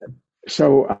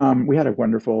We had a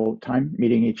wonderful time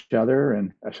meeting each other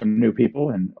and some new people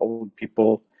and old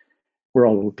people. We're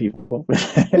all old people,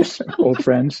 old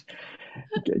friends,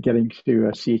 getting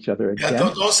to see each other Yeah,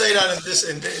 again. don't say that in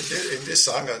this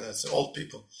sangha. That's old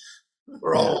people.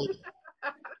 We're all old.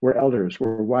 We're elders.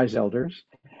 We're wise elders,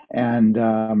 and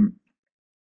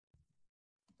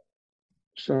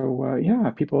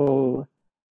yeah, people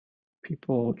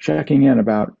checking in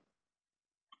about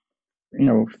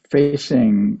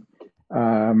facing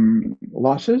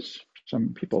losses.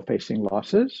 Some people facing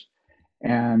losses,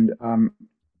 and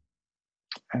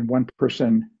one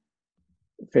person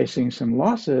facing some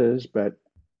losses, but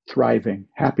thriving,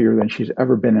 happier than she's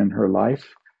ever been in her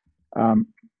life um,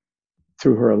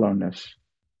 through her aloneness.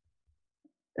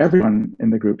 Everyone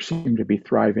in the group seemed to be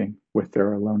thriving with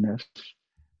their aloneness,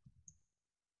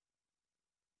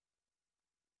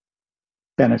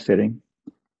 benefiting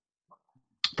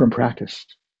from practice.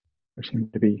 There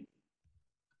seemed to be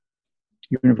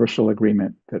universal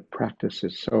agreement that practice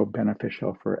is so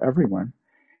beneficial for everyone.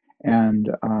 And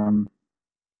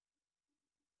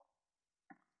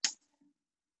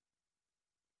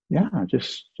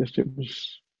just it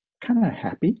was kind of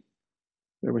happy.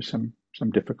 There was some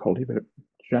difficulty, but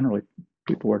generally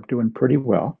people were doing pretty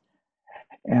well.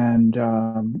 And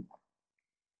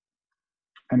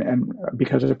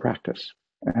because of the practice,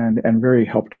 and very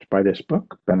helped by this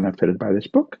book, benefited by this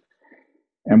book.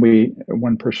 And we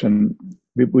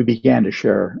began to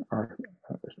share our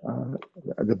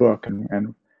the book,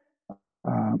 and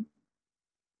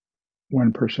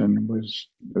one person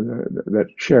that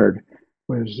shared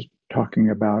was talking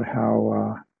about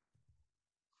how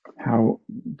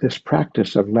this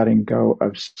practice of letting go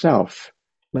of self,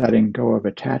 letting go of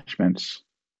attachments,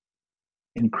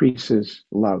 increases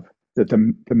love. That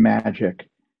the magic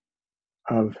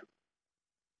of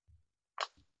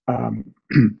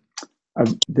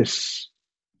of this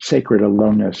sacred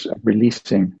aloneness, of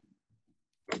releasing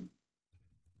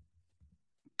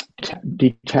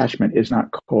detachment, is not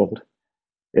cold.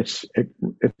 It's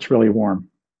really warm.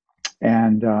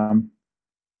 And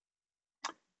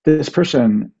this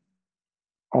person,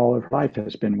 all of her life,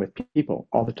 has been with people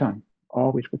all the time,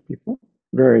 always with people.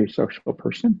 Very social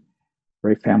person,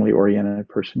 very family-oriented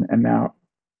person. And now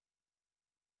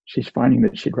she's finding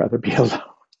that she'd rather be alone,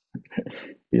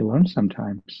 be alone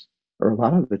sometimes, or a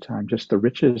lot of the time, just the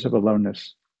riches of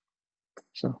aloneness.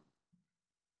 So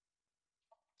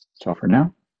that's all for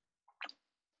now.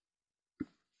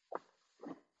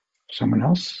 Someone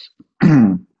else?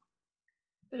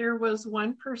 There was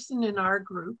one person in our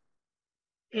group,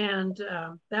 and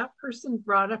that person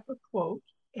brought up a quote,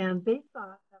 and they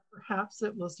thought that perhaps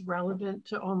it was relevant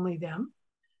to only them.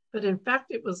 But in fact,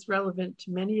 it was relevant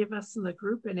to many of us in the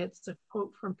group, and it's a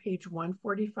quote from page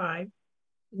 145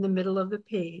 in the middle of the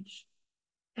page.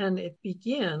 And it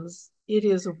begins, "It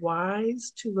is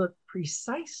wise to look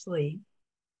precisely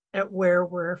at where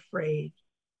we're afraid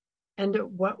and at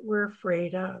what we're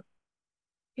afraid of.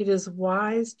 It is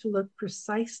wise to look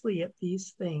precisely at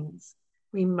these things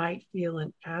we might feel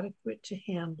inadequate to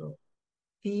handle.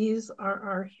 These are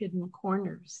our hidden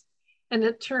corners." And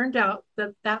it turned out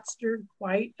that stirred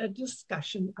quite a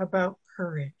discussion about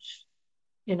courage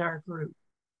in our group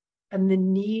and the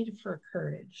need for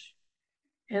courage.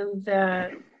 And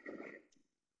that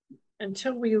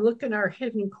until we look in our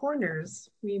hidden corners,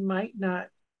 we might not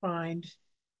find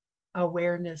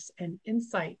awareness and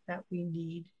insight that we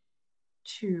need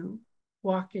to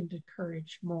walk into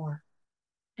courage more.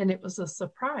 And it was a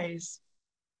surprise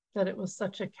that it was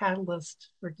such a catalyst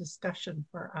for discussion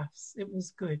for us. It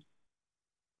was good.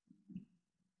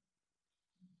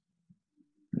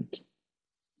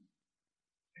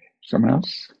 Someone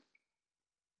else?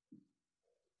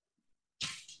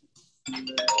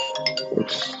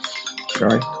 Oops,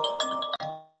 sorry.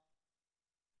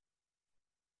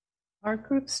 Our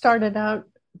group started out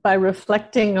by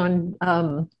reflecting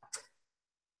on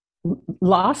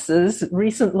losses,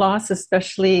 recent loss,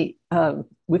 especially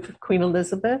with Queen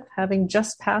Elizabeth having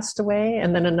just passed away,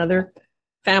 and then another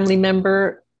family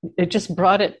member. It just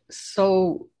brought it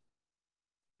so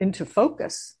into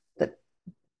focus that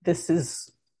this is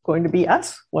going to be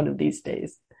us one of these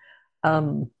days.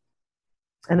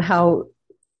 And how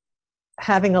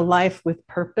having a life with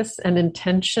purpose and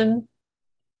intention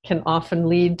can often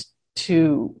lead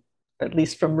to, at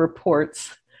least from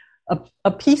reports,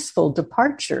 a peaceful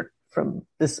departure from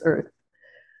this earth.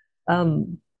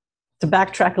 To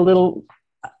backtrack a little,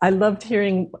 I loved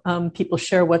hearing people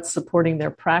share what's supporting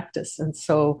their practice. And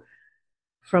so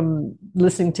from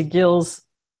listening to Gil's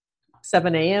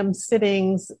 7 a.m.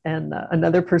 sittings, and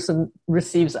another person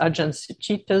receives Ajahn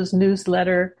Suchito's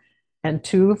newsletter, and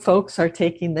 2 folks are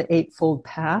taking the Eightfold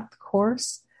Path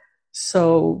course.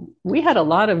 So we had a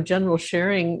lot of general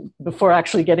sharing before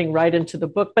actually getting right into the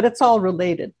book, but it's all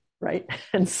related, right?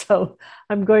 And so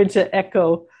I'm going to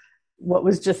echo what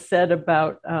was just said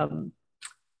about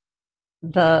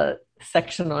the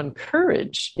section on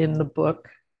courage in the book,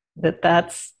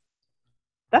 that's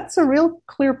a real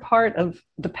clear part of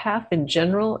the path in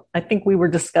general. I think we were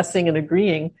discussing and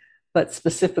agreeing, but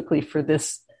specifically for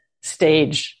this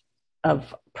stage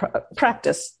of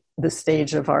practice, this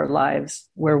stage of our lives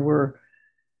where we're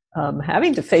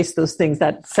having to face those things,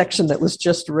 that section that was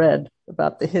just read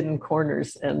about the hidden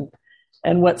corners and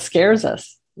what scares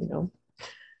us,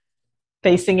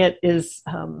 facing it is,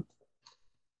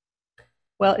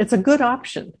 well, it's a good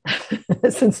option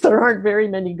since there aren't very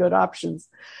many good options.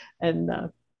 And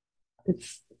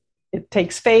it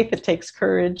takes faith, it takes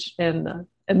courage, and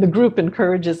the group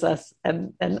encourages us,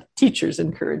 and teachers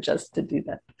encourage us to do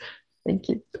that. Thank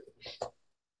you.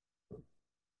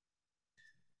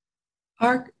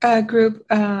 Our group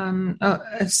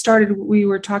started, we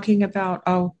were talking about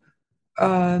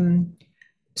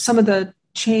some of the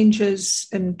changes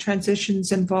and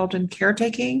transitions involved in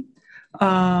caretaking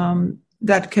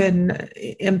that can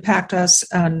impact us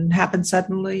and happen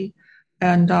suddenly,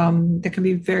 and that can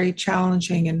be very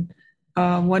challenging. And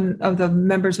one of the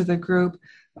members of the group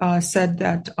said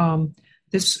that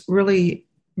this really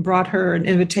brought her an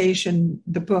invitation.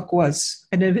 The book was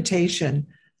an invitation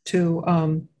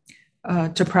to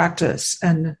practice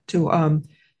and to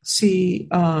see,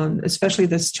 especially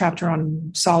this chapter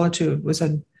on solitude was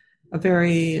a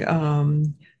very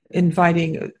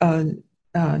inviting,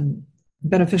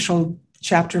 beneficial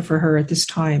chapter for her at this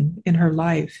time in her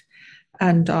life.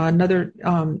 And another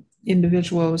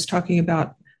individual was talking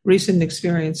about recent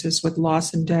experiences with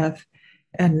loss and death,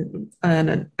 and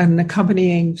an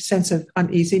accompanying sense of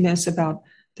uneasiness about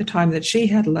the time that she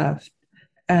had left,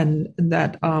 and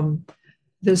that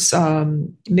this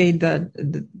made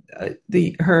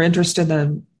her interest in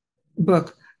the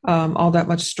book all that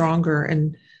much stronger.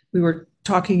 And we were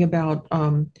talking about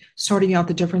sorting out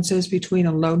the differences between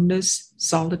aloneness,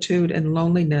 solitude, and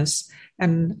loneliness.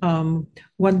 And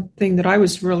one thing that I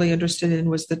was really interested in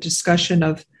was the discussion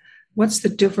of what's the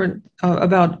difference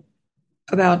about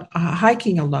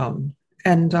hiking alone,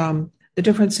 and the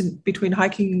difference between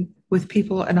hiking with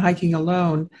people and hiking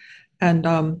alone.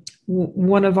 And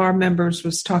one of our members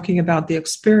was talking about the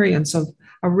experience of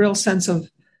a real sense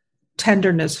of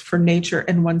tenderness for nature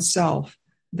and oneself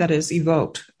that is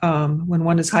evoked when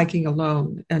one is hiking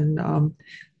alone and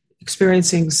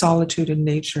experiencing solitude in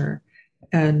nature.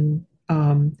 And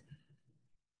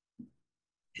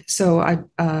so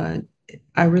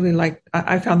I really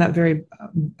I found that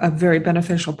a very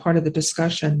beneficial part of the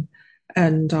discussion.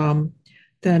 And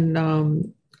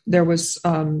then there was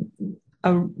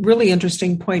a really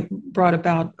interesting point brought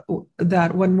about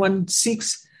that when one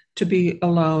seeks to be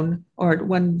alone or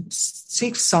one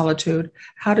seeks solitude,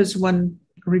 how does one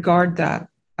regard that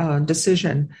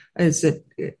decision? Is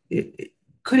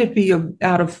could it be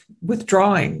out of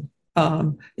withdrawing?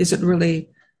 Is it really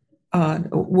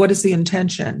what is the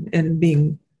intention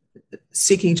in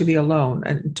seeking to be alone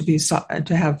and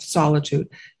to have solitude?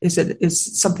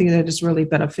 Is something that is really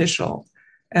beneficial?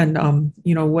 And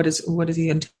what is the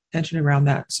intention around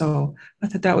that? So I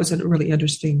thought that was a really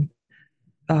interesting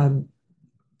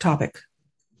topic.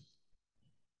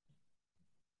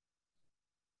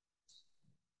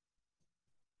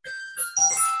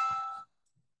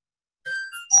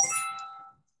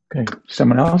 Okay,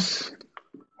 someone else?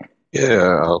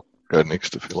 Yeah, I'll go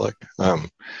next if you like.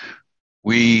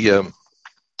 We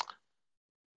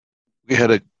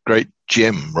had a great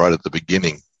gem right at the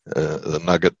beginning, the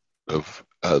nugget of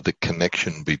the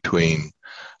connection between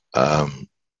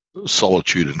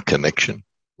solitude and connection.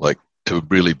 Like, to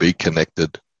really be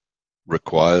connected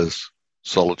requires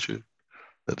solitude.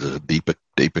 That is a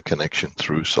deeper connection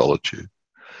through solitude.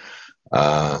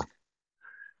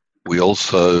 We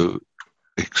also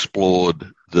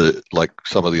explored like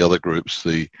some of the other groups,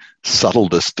 the subtle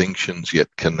distinctions yet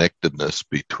connectedness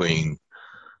between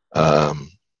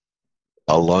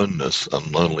aloneness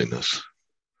and loneliness,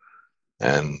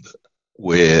 and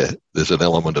where there's an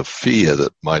element of fear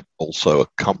that might also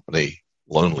accompany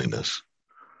loneliness,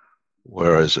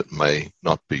 whereas it may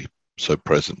not be so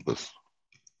present with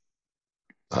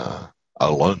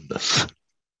aloneness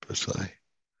per se.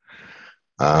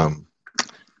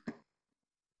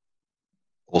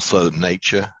 Also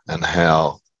nature and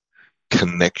how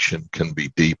connection can be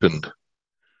deepened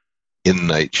in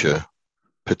nature,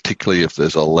 particularly if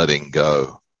there's a letting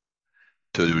go,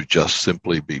 to just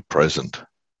simply be present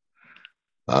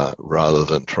rather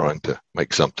than trying to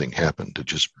make something happen, to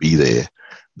just be there,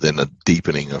 then a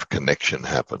deepening of connection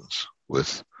happens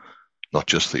with not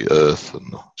just the earth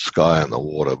and the sky and the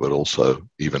water, but also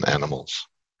even animals,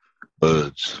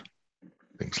 birds,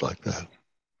 things like that.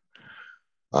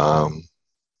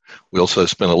 We also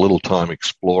spent a little time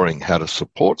exploring how to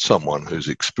support someone who's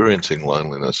experiencing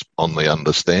loneliness, on the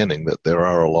understanding that there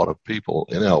are a lot of people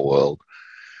in our world,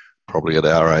 probably at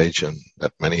our age and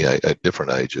at many at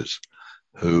different ages,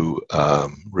 who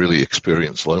really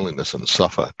experience loneliness and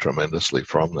suffer tremendously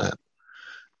from that.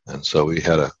 And so we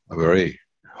had a very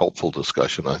helpful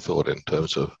discussion, I thought, in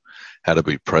terms of how to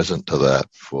be present to that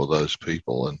for those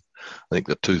people. And I think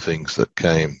the two things that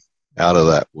came out of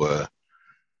that were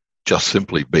just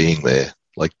simply being there.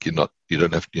 Like you don't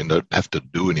have to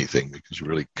do anything, because you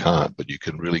really can't, but you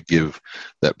can really give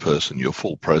that person your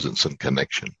full presence and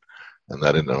connection. And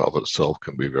that in and of itself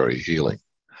can be very healing,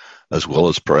 as well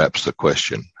as perhaps the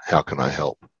question, how can I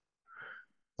help?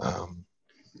 I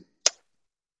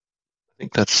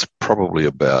think that's probably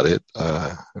about it.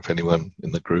 If anyone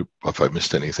in the group, if I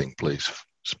missed anything, please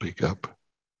speak up.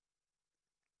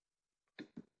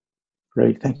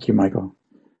 Great. Thank you, Michael.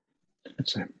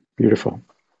 That's beautiful.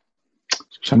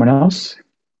 Someone else?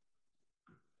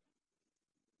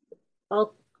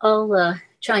 I'll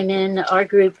chime in. Our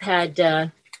group had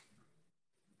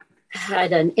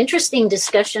an interesting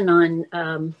discussion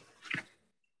on,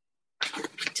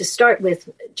 to start with,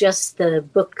 just the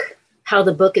book, how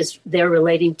the book is there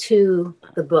relating to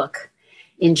the book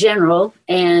in general,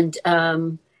 and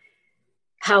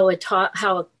how a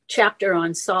chapter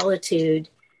on solitude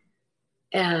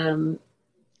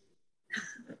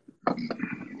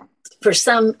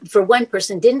for one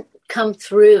person didn't come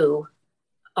through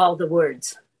all the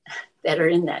words that are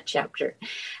in that chapter.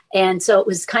 And so it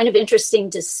was kind of interesting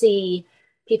to see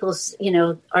people's,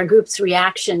 our group's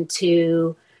reaction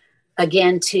to how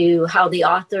the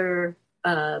author,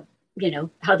 how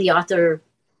the author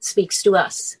speaks to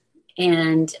us.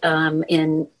 And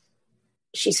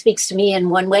she speaks to me in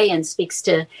one way and speaks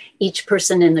to each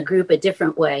person in the group a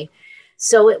different way.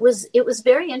 So it was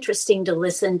very interesting to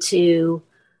listen to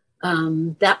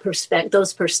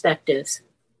those perspectives.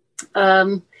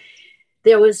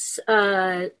 There was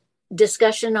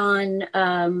discussion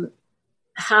on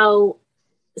how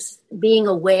being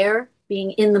aware,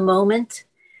 being in the moment,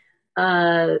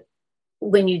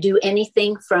 when you do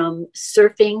anything from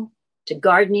surfing to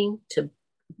gardening to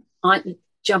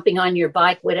jumping on your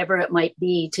bike, whatever it might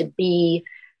be, to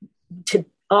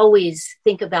always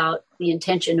think about the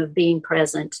intention of being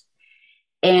present.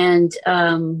 And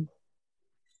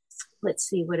let's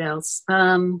see what else.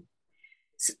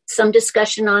 Some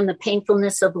discussion on the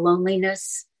painfulness of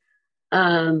loneliness,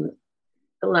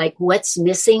 like what's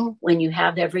missing when you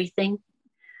have everything.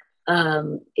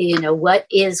 What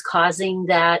is causing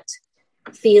that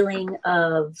feeling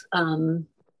of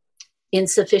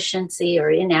insufficiency or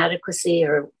inadequacy,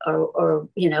 or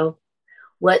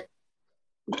what,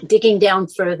 digging down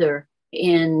further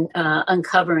in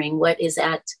uncovering what is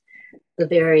at the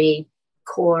very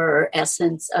core or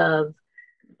essence of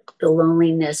the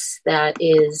loneliness that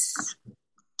is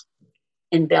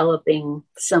enveloping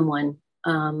someone.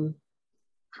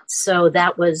 So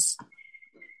that was,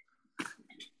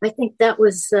 I think that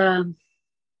was, and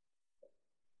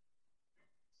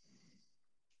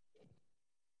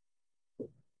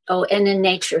in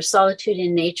nature, solitude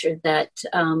in nature, that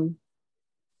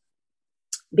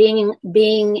being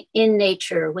in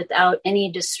nature without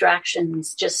any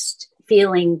distractions, just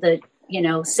feeling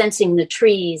sensing the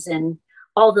trees and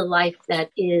all the life that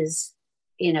is,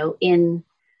 in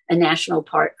a national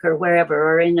park or wherever,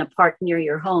 or in a park near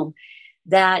your home,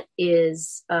 that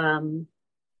is,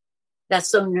 that's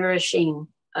so nourishing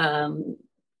for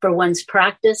one's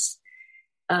practice.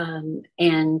 And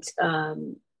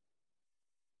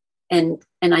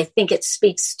I think it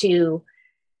speaks to,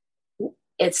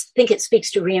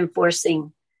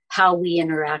 reinforcing how we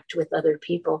interact with other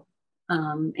people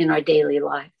in our daily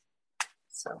life.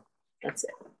 So that's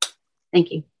it.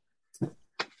 Thank you.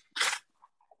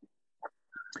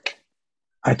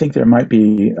 I think there might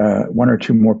be one or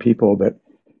two more people that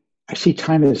I see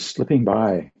time is slipping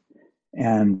by.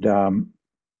 And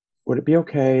would it be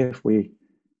okay if we,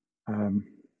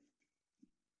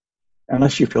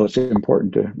 unless you feel it's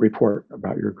important to report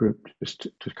about your group, just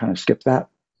to kind of skip that?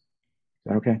 Is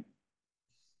that okay?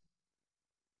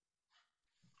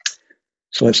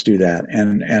 So let's do that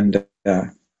and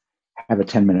have a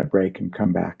 10-minute break and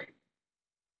come back.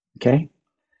 Okay?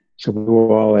 So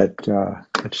we're all at,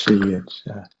 let's see, it's,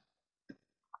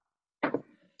 put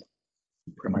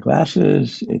on my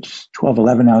glasses, it's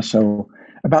 12:11 now, so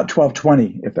About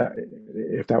 12:20,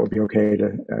 if that would be okay.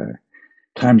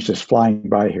 Time's just flying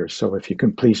by here, so if you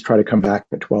can please try to come back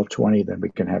at 12:20, then we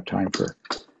can have time for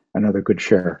another good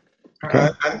share. Okay.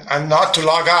 And not to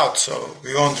log out, so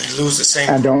we won't lose the same.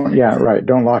 And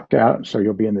don't lock out, so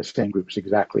you'll be in the same groups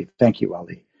exactly. Thank you,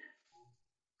 Ali.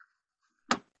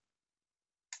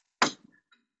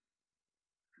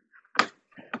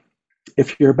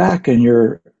 If you're back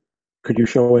and could you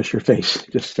show us your face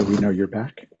just so we know you're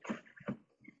back?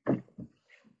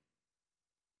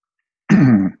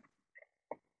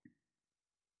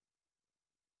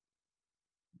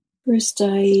 First,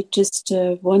 I just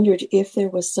wondered if there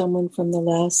was someone from the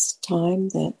last time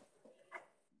that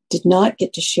did not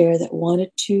get to share that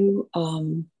wanted to.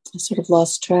 I sort of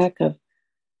lost track of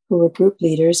who were group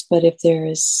leaders, but if there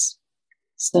is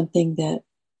something that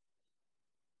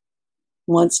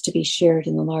wants to be shared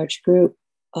in the large group,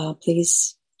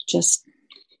 please just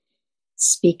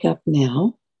speak up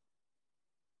now.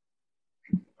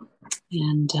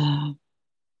 And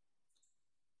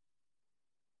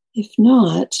if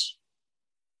not,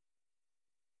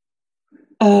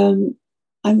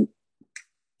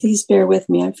 please bear with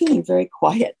me. I'm feeling very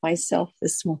quiet myself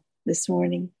this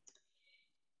morning.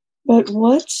 But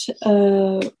what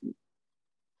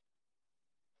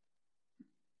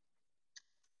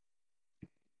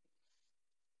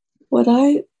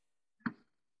I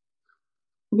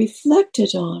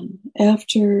reflected on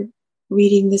after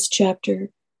reading this chapter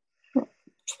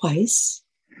twice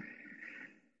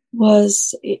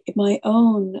was my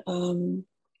own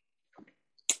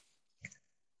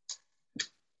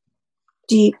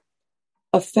deep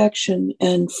affection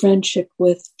and friendship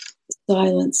with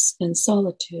silence and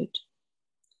solitude.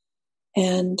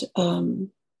 And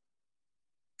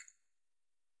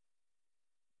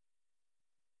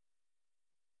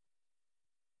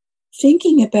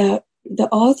thinking about, the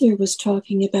author was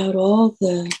talking about all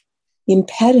the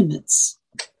impediments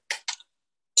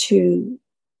to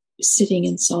sitting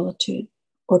in solitude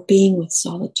or being with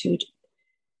solitude,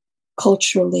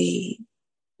 culturally,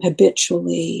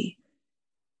 habitually.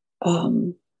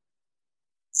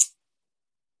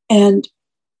 And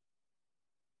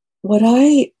what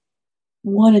I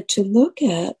wanted to look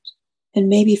at, and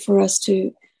maybe for us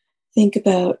to think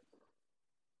about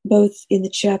both in the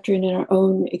chapter and in our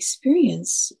own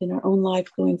experience, in our own life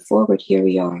going forward, here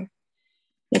we are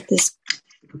at this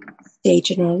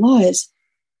stage in our lives,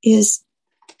 is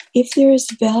if there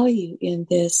is value in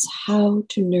this, how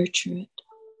to nurture it,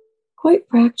 quite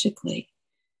practically.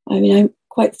 I mean, I'm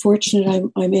quite fortunate.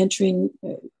 I'm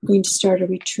going to start a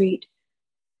retreat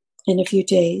in a few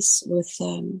days with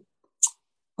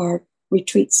our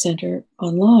retreat center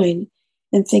online,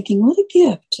 and thinking, what a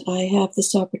gift. I have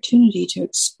this opportunity to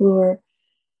explore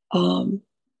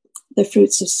the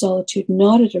fruits of solitude,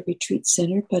 not at a retreat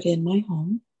center, but in my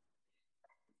home.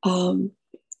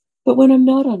 But when I'm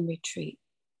not on retreat,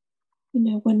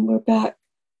 when we're back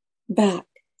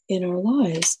in our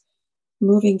lives,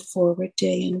 moving forward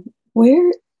day in,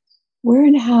 where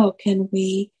and how can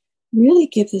we really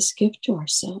give this gift to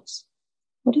ourselves?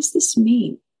 What does this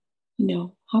mean?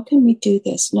 How can we do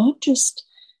this? Not just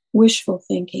wishful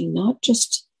thinking, not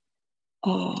just,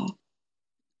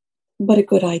 but a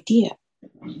good idea,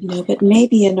 but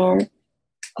maybe in our,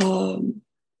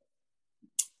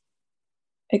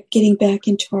 getting back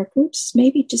into our groups,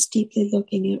 maybe just deeply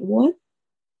looking at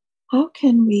how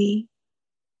can we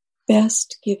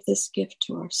best give this gift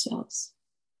to ourselves?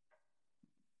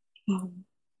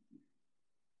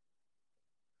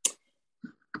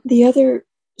 The other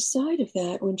side of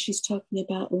that, when she's talking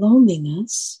about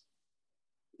loneliness,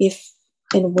 if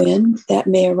and when that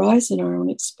may arise in our own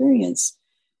experience,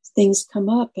 things come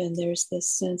up and there's this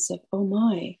sense of, oh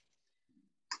my,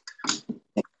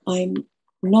 I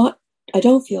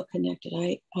don't feel connected.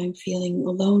 I'm feeling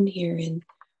alone here in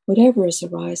whatever is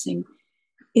arising,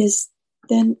 is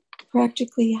then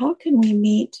practically, how can we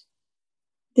meet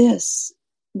this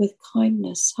with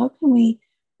kindness? How can we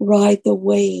ride the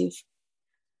wave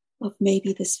of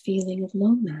maybe this feeling of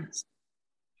loneliness?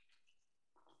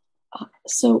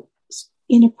 So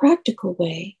in a practical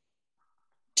way,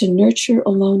 to nurture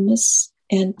aloneness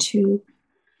and to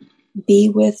be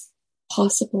with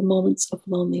possible moments of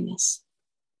loneliness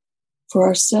for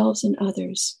ourselves and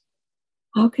others,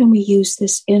 how can we use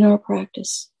this in our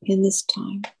practice in this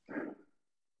time?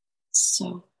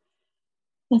 So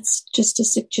that's just a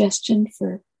suggestion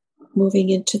for moving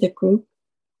into the group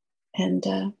and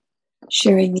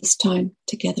sharing this time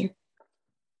together.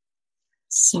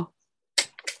 So,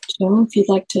 Joe, if you'd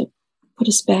like to put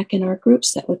us back in our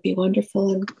groups, that would be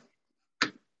wonderful. And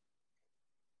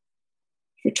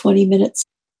for 20 minutes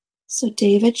So,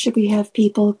 David, should we have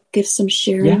people give some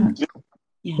sharing? Yeah.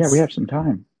 Yes. Yeah, we have some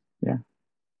time. Yeah.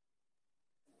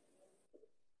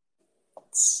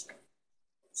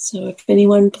 So if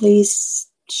anyone, please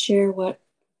share what,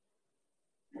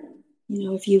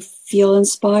 if you feel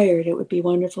inspired, it would be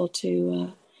wonderful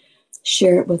to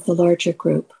share it with the larger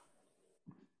group.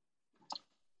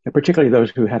 And particularly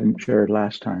those who hadn't shared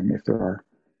last time, if there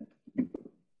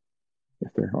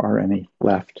are any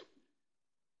left.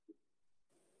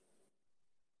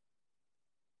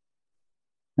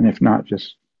 And if not,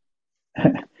 just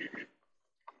the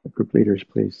group leaders,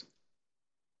 please.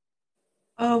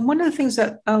 One of the things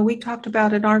that we talked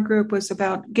about in our group was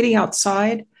about getting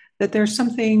outside, that there's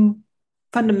something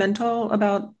fundamental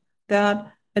about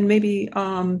that. And maybe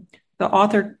the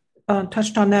author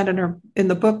touched on that in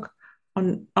the book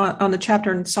on the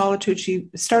chapter in solitude. She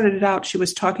started it out, she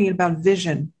was talking about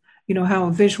vision, how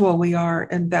visual we are,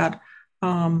 and that,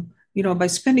 by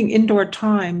spending indoor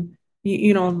time,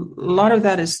 a lot of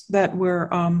that is that we're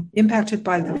impacted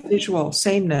by the visual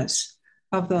sameness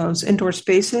of those indoor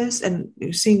spaces, and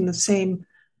seeing the same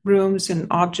rooms and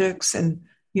objects and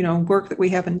work that we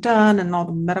haven't done, and all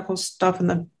the medical stuff and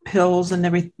the pills and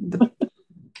the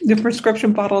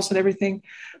prescription bottles and everything.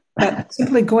 That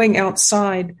simply going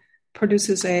outside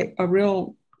produces a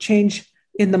real change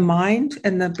in the mind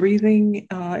and the breathing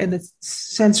and the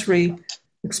sensory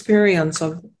experience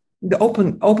of the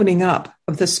opening up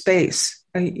of the space.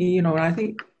 And I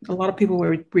think a lot of people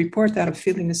will report that, of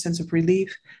feeling a sense of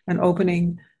relief and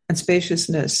opening and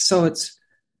spaciousness. So it's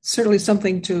certainly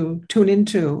something to tune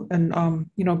into and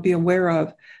be aware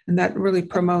of, and that really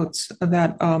promotes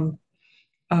that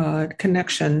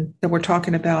connection that we're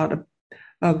talking about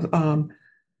of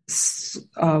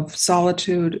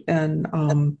solitude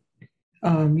and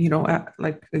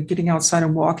like getting outside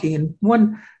and walking. And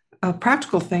one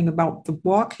practical thing about the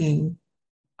walking,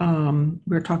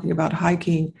 we're talking about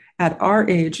hiking at our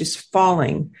age, is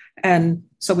falling. And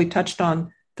so we touched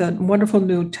on the wonderful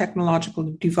new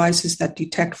technological devices that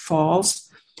detect falls.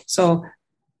 So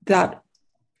that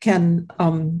can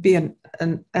be a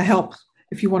help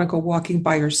if you want to go walking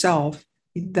by yourself,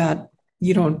 that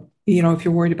you don't, if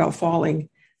you're worried about falling,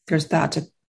 there's that to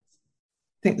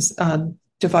things,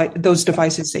 those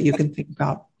devices that you can think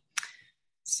about.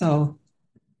 So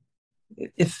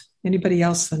if anybody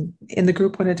else in the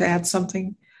group wanted to add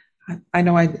something, I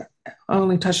know I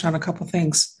only touched on a couple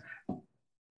things.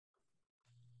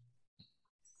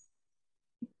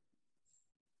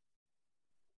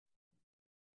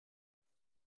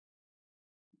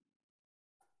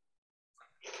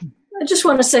 I just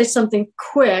want to say something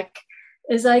quick,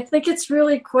 is I think it's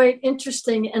really quite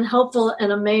interesting and helpful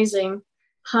and amazing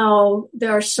how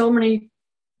there are so many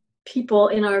people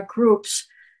in our groups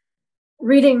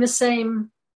reading the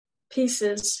same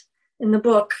pieces in the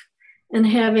book and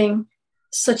having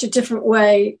such a different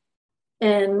way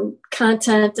and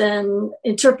content and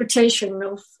interpretation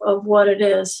of what it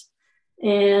is.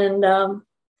 And,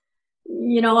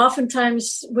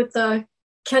 oftentimes with the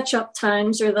catch-up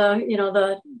times or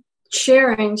the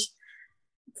sharings,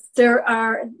 there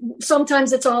are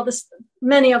sometimes it's all this,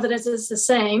 many of it is the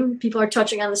same. People are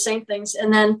touching on the same things.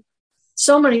 And then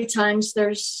so many times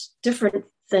there's different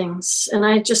things. And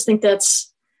I just think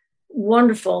that's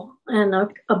wonderful and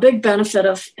a big benefit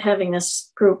of having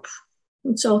this group.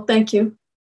 And so thank you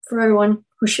for everyone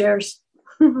who shares.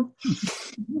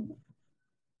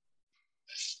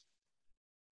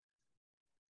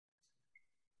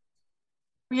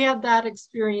 We had that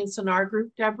experience in our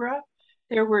group, Deborah.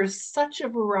 There was such a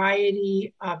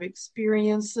variety of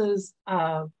experiences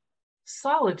of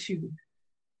solitude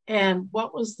and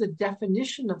what was the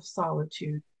definition of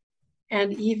solitude,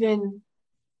 and even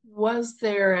was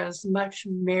there as much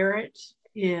merit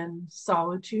in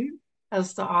solitude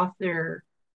as the author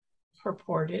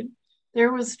purported.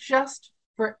 There was just,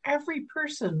 for every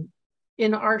person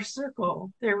in our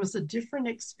circle, there was a different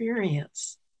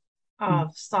experience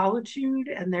of solitude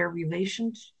and their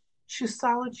relation to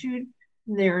solitude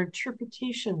and their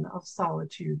interpretation of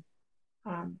solitude.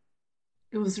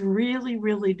 It was really,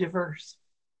 really diverse.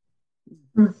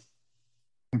 Mm.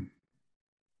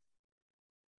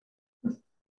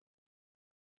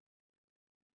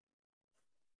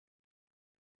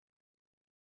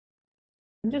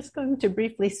 I'm just going to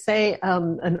briefly say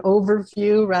an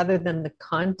overview rather than the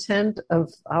content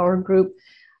of our group.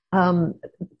 The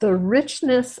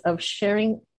richness of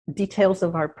sharing details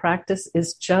of our practice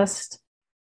is just,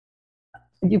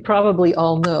 you probably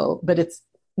all know, but it's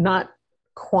not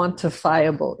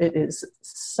quantifiable. It is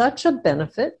such a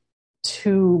benefit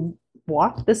to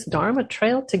walk this Dharma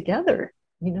trail together,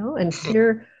 and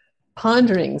hear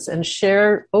ponderings and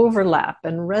share overlap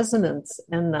and resonance.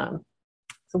 And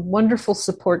it's a wonderful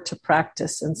support to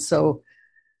practice. And so,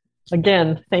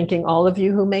 again, thanking all of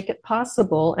you who make it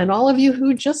possible and all of you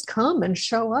who just come and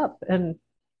show up and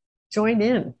join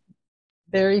in.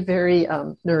 Very, very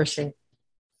nourishing.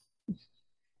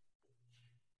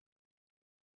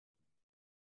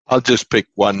 I'll just pick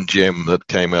one gem that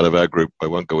came out of our group. I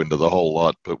won't go into the whole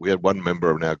lot, but we had one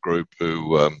member of our group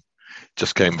who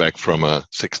just came back from a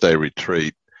 6-day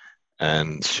retreat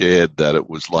and shared that it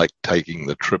was like taking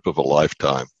the trip of a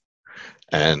lifetime.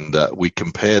 And we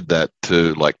compared that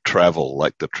to like travel,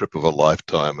 like the trip of a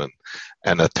lifetime,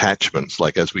 and attachments.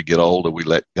 Like as we get older, we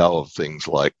let go of things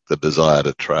like the desire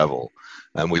to travel,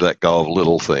 and we let go of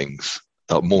little things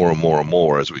more and more and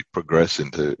more as we progress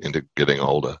into getting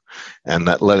older. And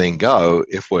that letting go,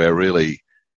 if we're really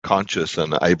conscious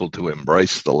and able to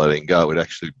embrace the letting go, it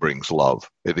actually brings love.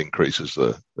 It increases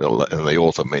and the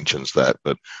author mentions that,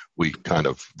 but we kind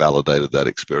of validated that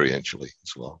experientially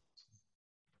as well.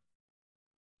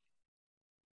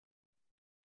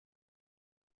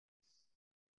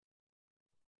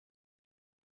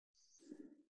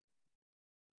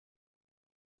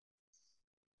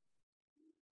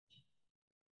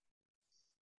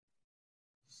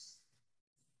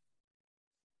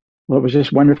 Well, it was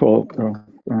just wonderful.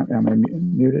 Am I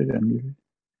muted? I'm muted.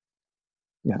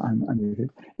 Yeah, I'm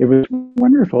unmuted. It was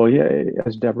wonderful. Yeah,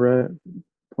 as Deborah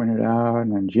pointed out,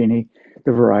 and Jeannie,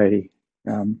 the variety.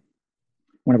 One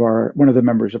of the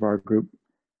members of our group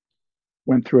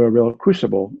went through a real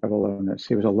crucible of aloneness.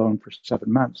 He was alone for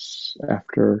 7 months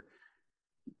after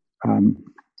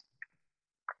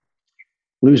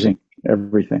losing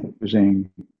everything, losing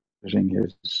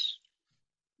his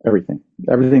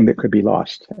everything that could be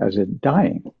lost, as in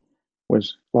dying,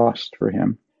 was lost for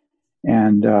him.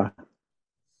 And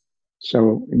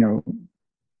so,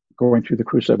 going through the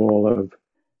crucible of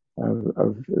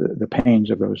the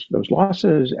pains of those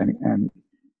losses, and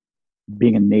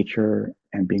being in nature,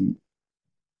 and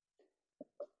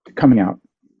coming out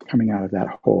of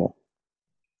that hole,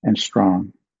 and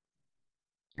strong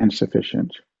and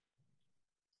sufficient.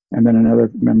 And then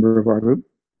another member of our group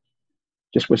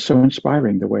just was so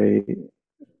inspiring, the way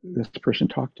this person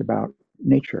talked about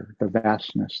nature, the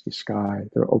vastness, the sky,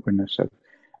 the openness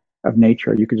of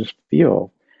nature. You could just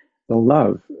feel the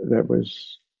love that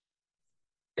was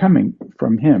coming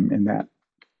from him in that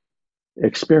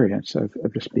experience of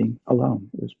just being alone.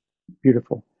 It was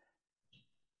beautiful.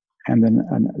 And then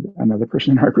another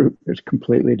person in our group, there's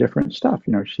completely different stuff.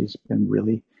 She's been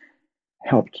really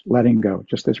helped letting go,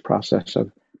 just this process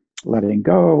of letting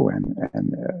go, and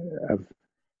of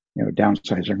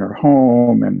downsizing her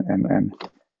home, and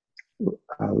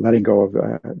letting go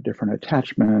of different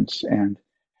attachments, and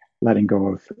letting go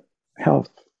of health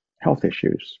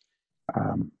issues.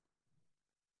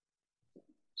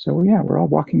 So yeah, we're all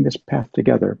walking this path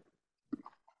together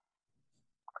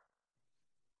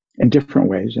in different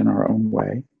ways, in our own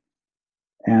way.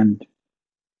 And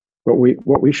what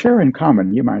we share in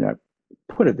common, you might not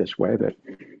put it this way, but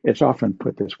it's often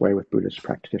put this way with Buddhist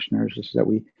practitioners, is that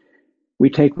we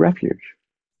take refuge.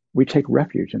 We take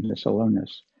refuge in this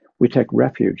aloneness. We take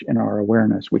refuge in our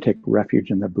awareness. We take refuge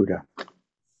in the Buddha.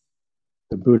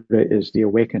 The Buddha is the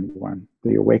awakened one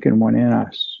in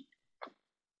us.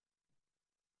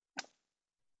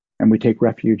 And we take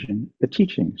refuge in the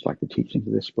teachings, like the teachings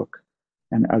of this book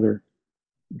and other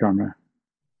Dharma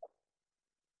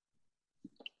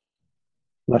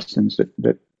lessons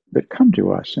that come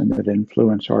to us, and that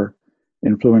influence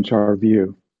our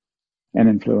view, and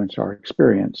influence our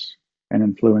experience, and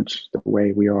influence the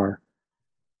way we are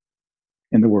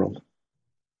in the world.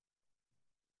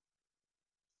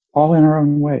 All in our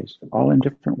own ways, all in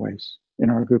different ways. In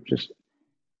our group, just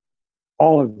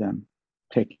all of them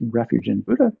taking refuge in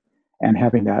Buddha, and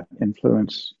having that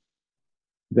influence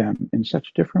them in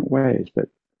such different ways, but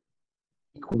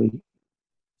equally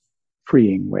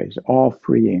freeing ways, all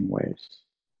freeing ways.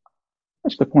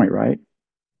 That's the point, right?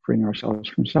 Freeing ourselves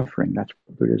from suffering. That's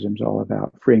what Buddhism's all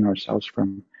about. Freeing ourselves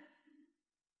from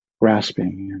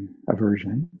grasping and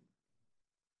aversion.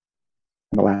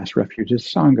 And the last refuge is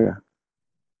Sangha.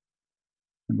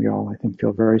 And we all, I think,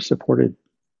 feel very supported.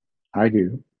 I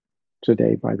do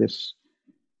today by this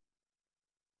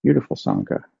beautiful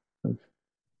Sangha of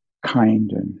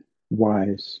kind and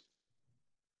wise,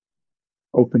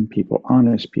 open people,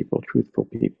 honest people, truthful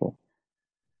people.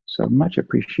 So much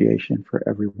appreciation for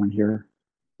everyone here.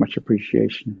 Much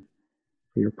appreciation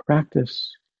for your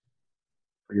practice,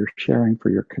 for your sharing,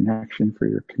 for your connection, for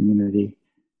your community.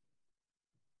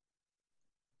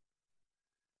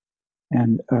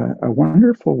 And a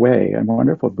wonderful way, a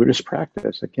wonderful Buddhist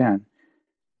practice, again,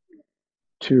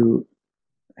 to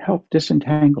help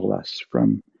disentangle us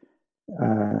from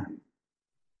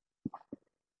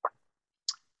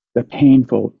the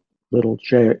painful little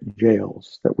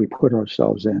jails that we put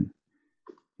ourselves in,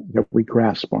 that we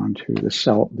grasp onto, the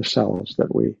cells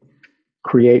that we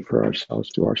create for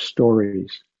ourselves through our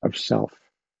stories of self,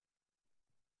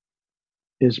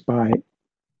 is by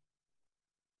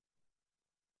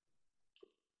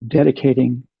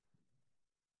dedicating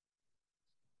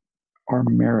our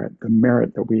merit, the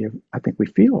merit that we have, I think we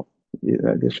feel,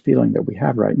 this feeling that we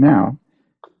have right now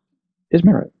is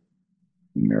merit.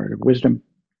 Merit of wisdom,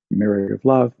 merit of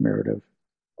love, merit of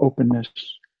openness,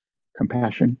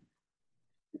 compassion,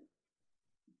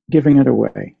 giving it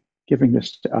away, giving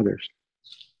this to others,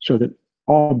 so that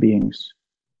all beings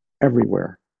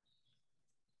everywhere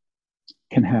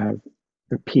can have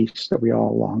the peace that we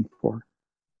all long for,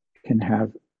 can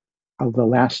have the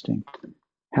lasting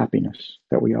happiness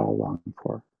that we all long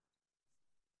for.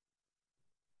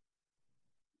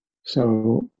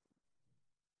 So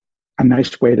a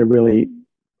nice way to really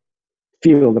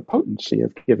feel the potency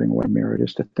of giving away merit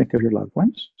is to think of your loved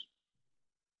ones,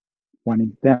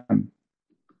 wanting them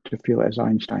to feel, as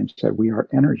Einstein said, we are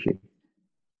energy.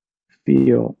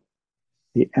 Feel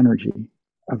the energy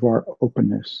of our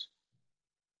openness.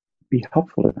 Be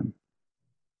helpful to them.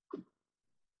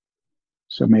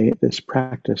 So may this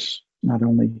practice not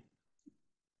only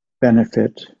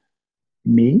benefit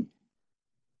me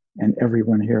and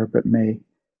everyone here, but may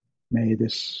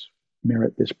this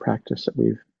merit, this practice that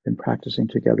we've been practicing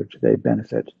together today,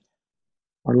 benefit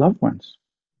our loved ones.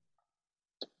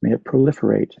 May it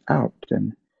proliferate out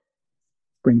and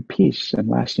bring peace and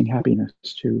lasting happiness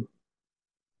to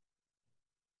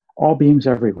all beings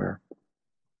everywhere.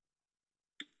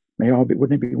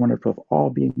 Wouldn't it be wonderful if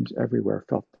all beings everywhere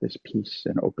felt this peace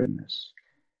and openness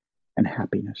and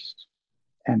happiness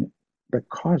and the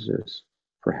causes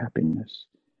for happiness?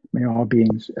 May all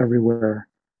beings everywhere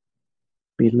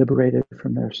be liberated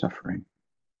from their suffering.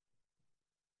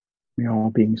 May all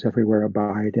beings everywhere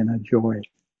abide in a joy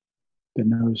that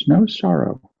knows no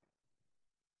sorrow.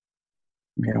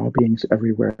 May all beings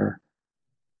everywhere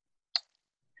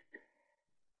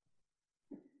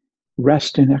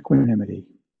rest in equanimity,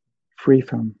 free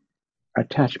from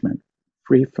attachment,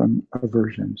 free from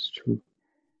aversions to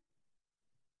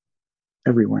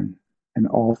everyone and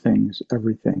all things,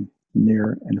 everything,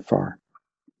 near and far.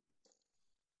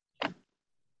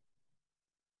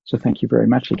 So thank you very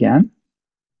much again.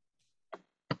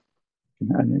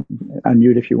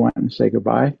 Unmute if you want and say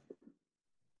goodbye.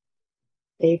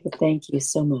 David, thank you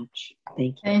so much.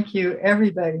 Thank you. Thank you,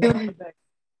 everybody. Bye.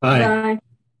 Bye.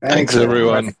 Thanks,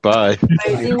 everyone. Bye.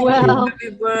 Be well.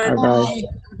 Bye-bye.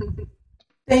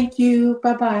 Thank you.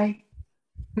 Bye-bye.